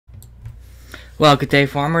Well, good day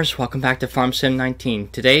farmers, welcome back to Farm Sim 19.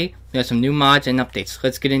 Today, we have some new mods and updates.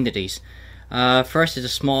 Let's get into these. First is a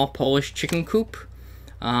small Polish chicken coop.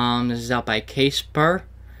 This is out by Casper.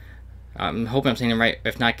 I'm hoping I'm saying it right,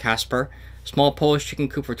 if not Casper. Small Polish chicken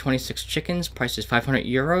coop for 26 chickens, price is 500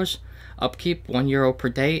 euros. Upkeep, €1 per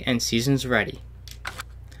day, and season's ready.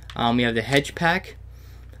 We have the hedge pack.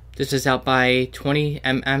 This is out by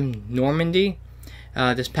 20mm Normandy.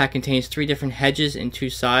 This pack contains 3 different hedges in 2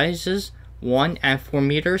 sizes. 1 and 4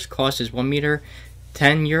 meters. Cost is 1 meter,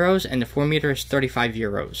 10 euros, and the 4 meter is 35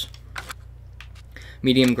 euros.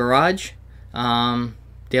 Medium garage.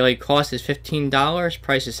 Daily cost is $15.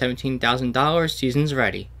 Price is $17,000. Season's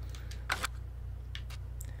ready.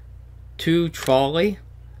 2 trolley.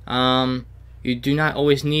 You do not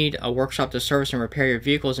always need a workshop to service and repair your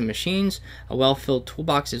vehicles and machines. A well-filled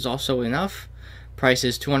toolbox is also enough. Price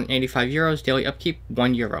is 285 euros. Daily upkeep,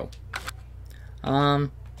 €1.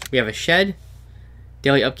 We have a shed.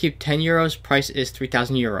 Daily upkeep 10 euros. Price is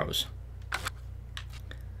 3,000 euros.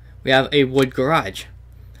 We have a wood garage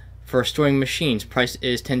for storing machines. Price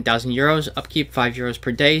is 10,000 euros. Upkeep 5 euros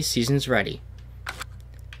per day. Season's ready.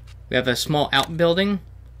 We have a small outbuilding,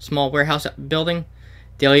 small warehouse building.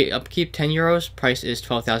 Daily upkeep 10 euros. Price is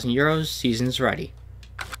 12,000 euros. Season's ready.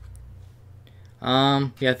 We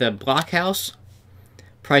have the blockhouse.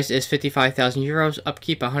 Price is 55,000 euros.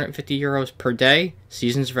 Upkeep 150 euros per day.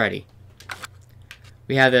 Season's ready.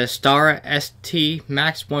 We have the Star ST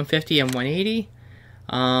Max 150 and 180.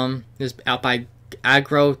 This is out by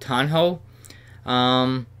Agro Tanho.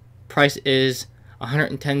 Price is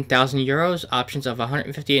 110,000 euros. Options of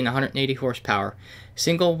 150 and 180 horsepower.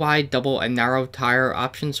 Single, wide, double, and narrow tire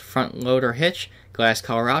options. Front loader hitch. Glass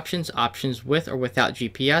color options. Options with or without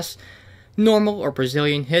GPS. Normal or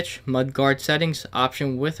Brazilian hitch, mudguard settings,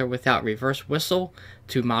 option with or without reverse whistle,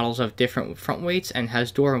 2 models of different front weights, and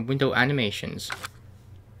has door and window animations.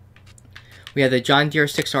 We have the John Deere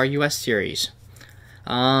 6R US series.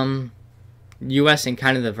 US and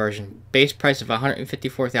Canada version. Base price of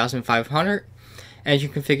 $154,500.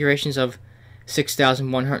 Engine configurations of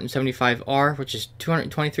 6,175R, which is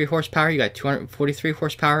 223 horsepower. You got 243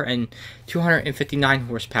 horsepower and 259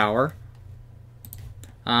 horsepower.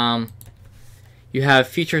 You have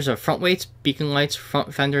features of front weights, beacon lights,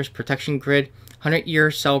 front fenders, protection grid,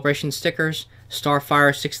 100-year celebration stickers,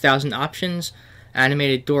 Starfire 6000 options,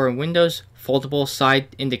 animated door and windows, foldable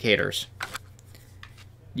side indicators.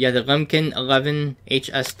 You have the Lemken 11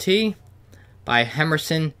 HST by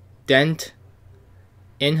Hemerson Dent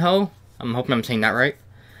Inho. I'm hoping I'm saying that right.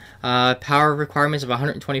 Power requirements of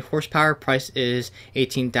 120 horsepower. Price is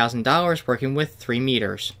 $18,000, working with 3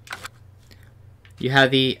 meters. You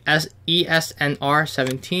have the ESNR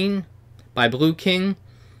 17 by Blue King.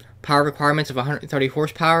 Power requirements of 130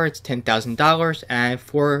 horsepower. It's $10,000 and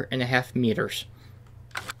 4.5 meters.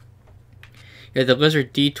 You have the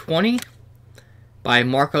Lizard D20 by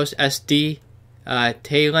Marcos SD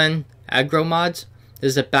Taylen Agromods.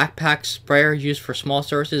 This is a backpack sprayer used for small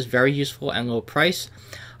services. Very useful and low price.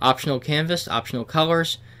 Optional canvas, optional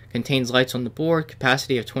colors. Contains lights on the board.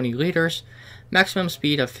 Capacity of 20 liters. Maximum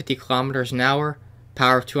speed of 50 kilometers an hour.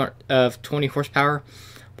 Power of 20 horsepower,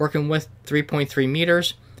 working with 3.3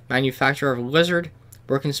 meters, manufacturer of Lizard,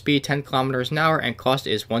 working speed 10 kilometers an hour, and cost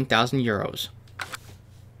is 1,000 euros.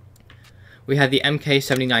 We have the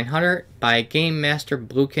MK7900 by Game Master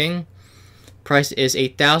Blue King. Price is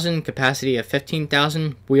 8,000, capacity of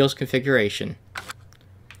 15,000, wheels configuration.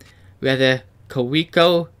 We have the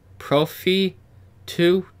Kawiko Profi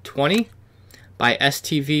 220 by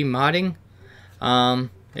STV Modding.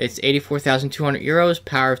 It's 84,200 euros,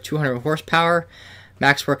 power of 200 horsepower,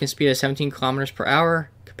 max working speed of 17 kilometers per hour,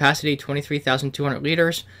 capacity 23,200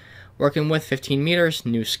 liters, working with 15 meters,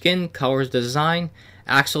 new skin, colors design,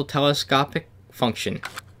 axle telescopic function.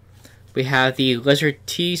 We have the Lizard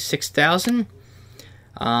T6000.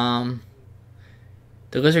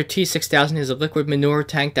 The Lizard T6000 is a liquid manure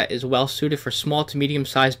tank that is well suited for small to medium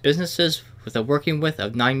sized businesses with a working width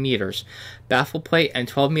of 9 meters. Baffle plate and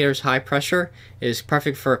 12 meters high pressure. It is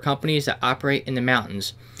perfect for companies that operate in the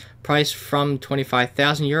mountains. Price from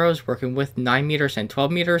 25,000 euros, working with 9 meters and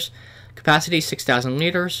 12 meters. Capacity 6,000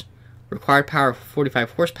 liters. Required power of 45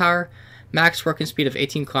 horsepower. Max working speed of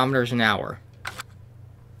 18 kilometers an hour.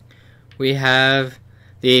 We have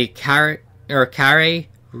the Carre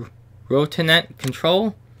Rotanet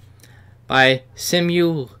Control by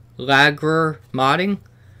Simulagr Modding.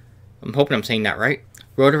 I'm hoping I'm saying that right.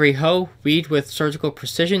 Rotary hoe, weed with surgical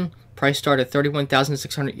precision. Price start at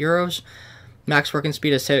 31,600 euros. Max working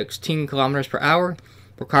speed of 16 kilometers per hour.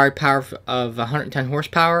 Required power of 110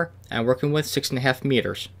 horsepower. And working with 6.5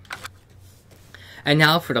 meters. And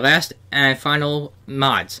now for the last and final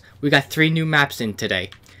mods. We got 3 new maps in today.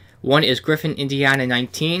 One is Griffin, Indiana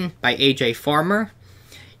 19 by AJ Farmer.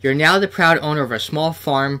 You're now the proud owner of a small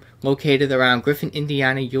farm located around Griffin,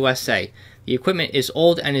 Indiana, USA. The equipment is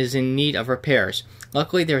old and is in need of repairs.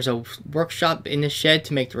 Luckily, there's a workshop in the shed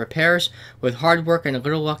to make the repairs. With hard work and a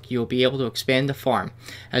little luck, you'll be able to expand the farm,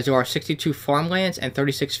 as there are 62 farmlands and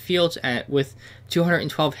 36 fields with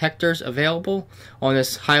 212 hectares available on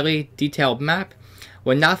this highly detailed map.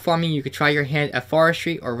 When not farming, you could try your hand at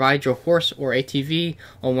forestry or ride your horse or ATV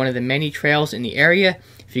on one of the many trails in the area.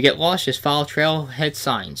 If you get lost, just follow trailhead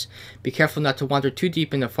signs. Be careful not to wander too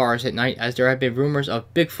deep in the forest at night, as there have been rumors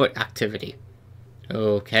of Bigfoot activity.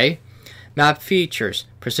 Okay. Map features: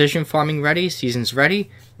 precision farming ready, seasons ready,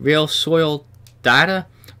 real soil data,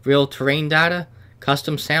 real terrain data,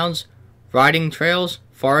 custom sounds, riding trails,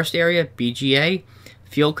 forest area, BGA,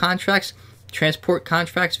 field contracts, transport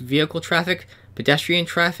contracts, vehicle traffic, pedestrian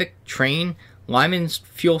traffic, train, Lyman's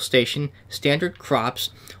fuel station, standard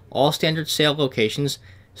crops, all standard sale locations,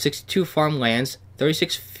 62 farmlands,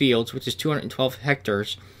 36 fields, which is 212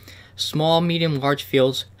 hectares, small, medium, large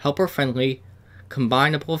fields, helper-friendly,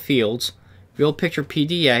 combinable fields, real picture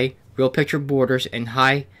PDA, real picture borders, and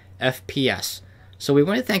high FPS. So we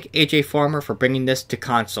want to thank AJ Farmer for bringing this to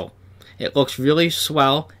console. It looks really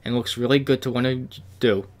swell and looks really good to want to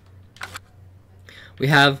do. We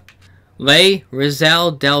have Le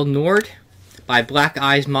Rizal del Nord by Black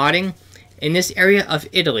Eyes Modding. In this area of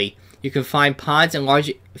Italy, you can find ponds and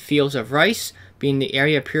large fields of rice, being the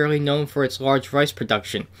area purely known for its large rice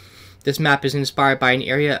production. This map is inspired by an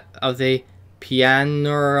area of the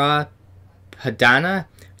Pianura Padana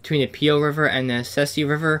between the Pio River and the Sessi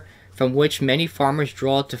River, from which many farmers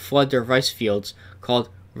draw to flood their rice fields, called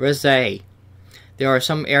Rizzae. There are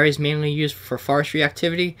some areas mainly used for forestry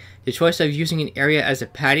activity. The choice of using an area as a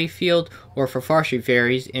paddy field or for forestry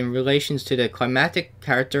varies in relation to the climatic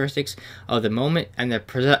characteristics of the moment and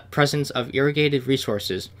the presence of irrigated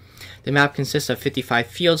resources. The map consists of 55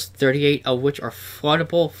 fields, 38 of which are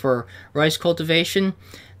floodable for rice cultivation.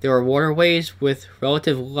 There are waterways with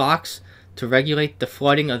relative locks to regulate the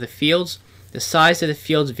flooding of the fields. The size of the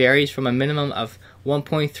fields varies from a minimum of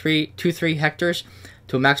 1.23 hectares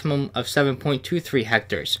to a maximum of 7.23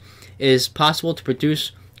 hectares. It is possible to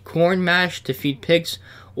produce corn mash to feed pigs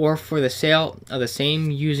or for the sale of the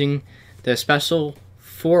same using the special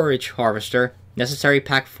forage harvester, necessary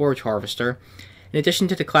pack forage harvester. In addition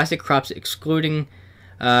to the classic crops excluding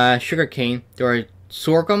sugarcane, there are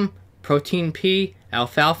sorghum, protein pea,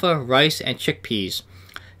 alfalfa, rice, and chickpeas.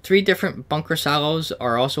 3 different bunker silos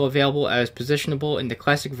are also available as positionable in the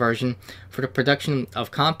classic version for the production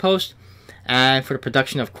of compost and for the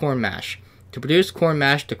production of corn mash. To produce corn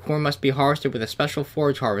mash, the corn must be harvested with a special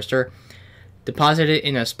forage harvester, deposited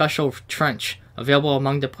in a special trench, available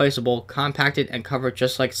among the placeable, compacted and covered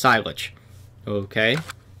just like silage. Okay.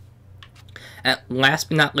 And last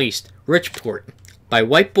but not least, Richport by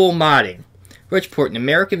White Bull Modding. Richport, an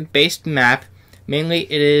American-based map. Mainly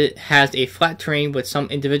it has a flat terrain with some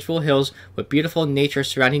individual hills with beautiful nature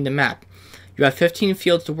surrounding the map. You have 15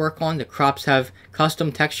 fields to work on. The crops have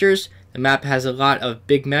custom textures. The map has a lot of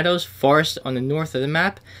big meadows, forests on the north of the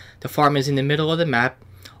map. The farm is in the middle of the map.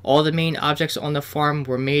 All the main objects on the farm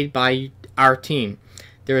were made by our team.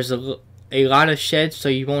 There is a lot of sheds, so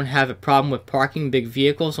you won't have a problem with parking big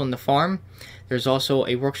vehicles on the farm. There's also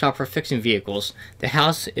a workshop for fixing vehicles. The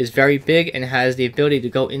house is very big and has the ability to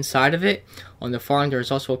go inside of it. On the farm,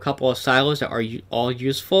 there's also a couple of silos that are all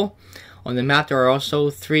useful. On the map, there are also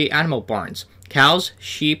 3 animal barns: cows,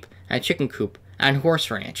 sheep, and chicken coop, and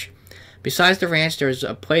horse ranch. Besides the ranch, there's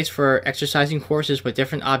a place for exercising horses with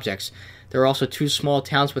different objects. There are also 2 small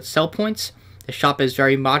towns with sell points. The shop is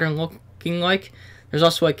very modern looking like. There's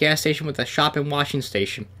also a gas station with a shop and washing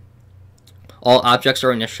station. All objects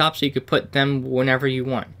are in the shop, so you can put them whenever you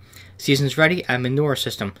want. Seasons ready and manure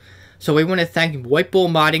system. So we want to thank White Bull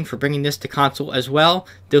Modding for bringing this to console as well.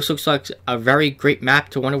 This looks like a very great map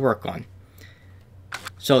to want to work on.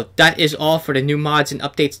 So that is all for the new mods and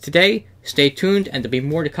updates today. Stay tuned and there'll be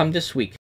more to come this week.